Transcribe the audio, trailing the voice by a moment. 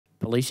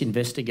police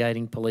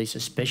investigating police,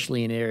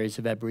 especially in areas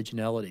of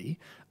Aboriginality,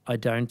 I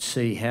don't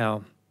see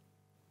how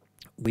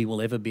we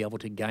will ever be able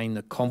to gain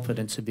the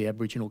confidence of the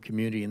Aboriginal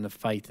community and the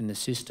faith in the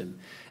system.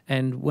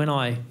 And when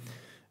I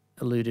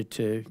alluded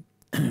to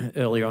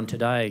earlier on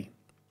today,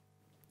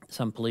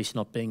 some police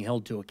not being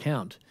held to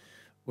account,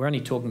 we're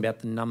only talking about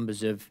the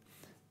numbers of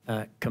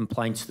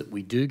complaints that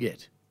we do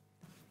get.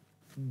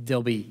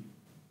 There'll be,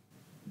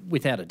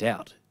 without a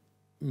doubt,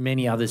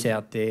 many others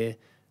out there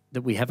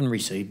that we haven't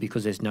received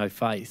because there's no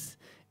faith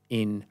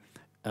in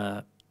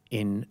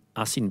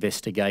us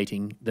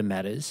investigating the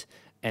matters,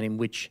 and in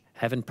which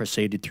haven't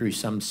proceeded through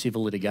some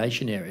civil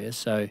litigation area.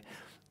 So,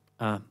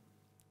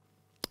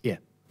 yeah.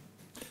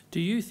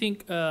 Do you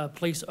think a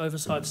police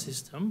oversight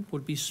system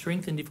would be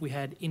strengthened if we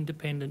had an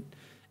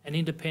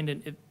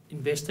independent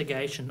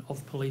investigation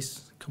of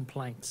police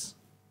complaints?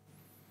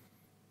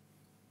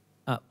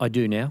 I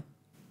do now.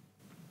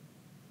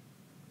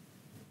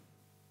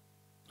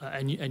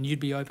 And you'd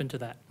be open to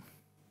that?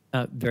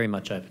 Very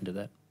much open to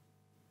that.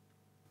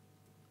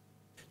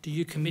 Do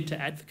you commit to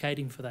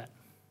advocating for that?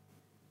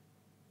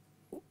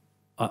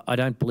 I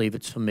don't believe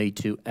it's for me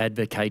to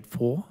advocate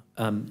for.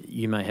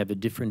 You may have a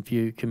different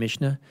view,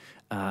 Commissioner.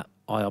 I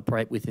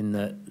operate within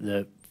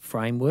the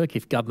framework.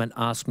 If government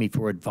asks me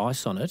for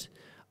advice on it,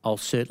 I'll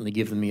certainly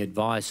give them the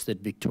advice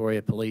that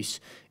Victoria Police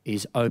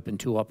is open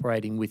to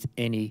operating with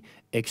any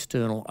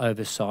external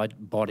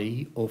oversight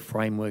body or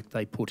framework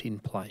they put in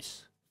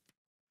place.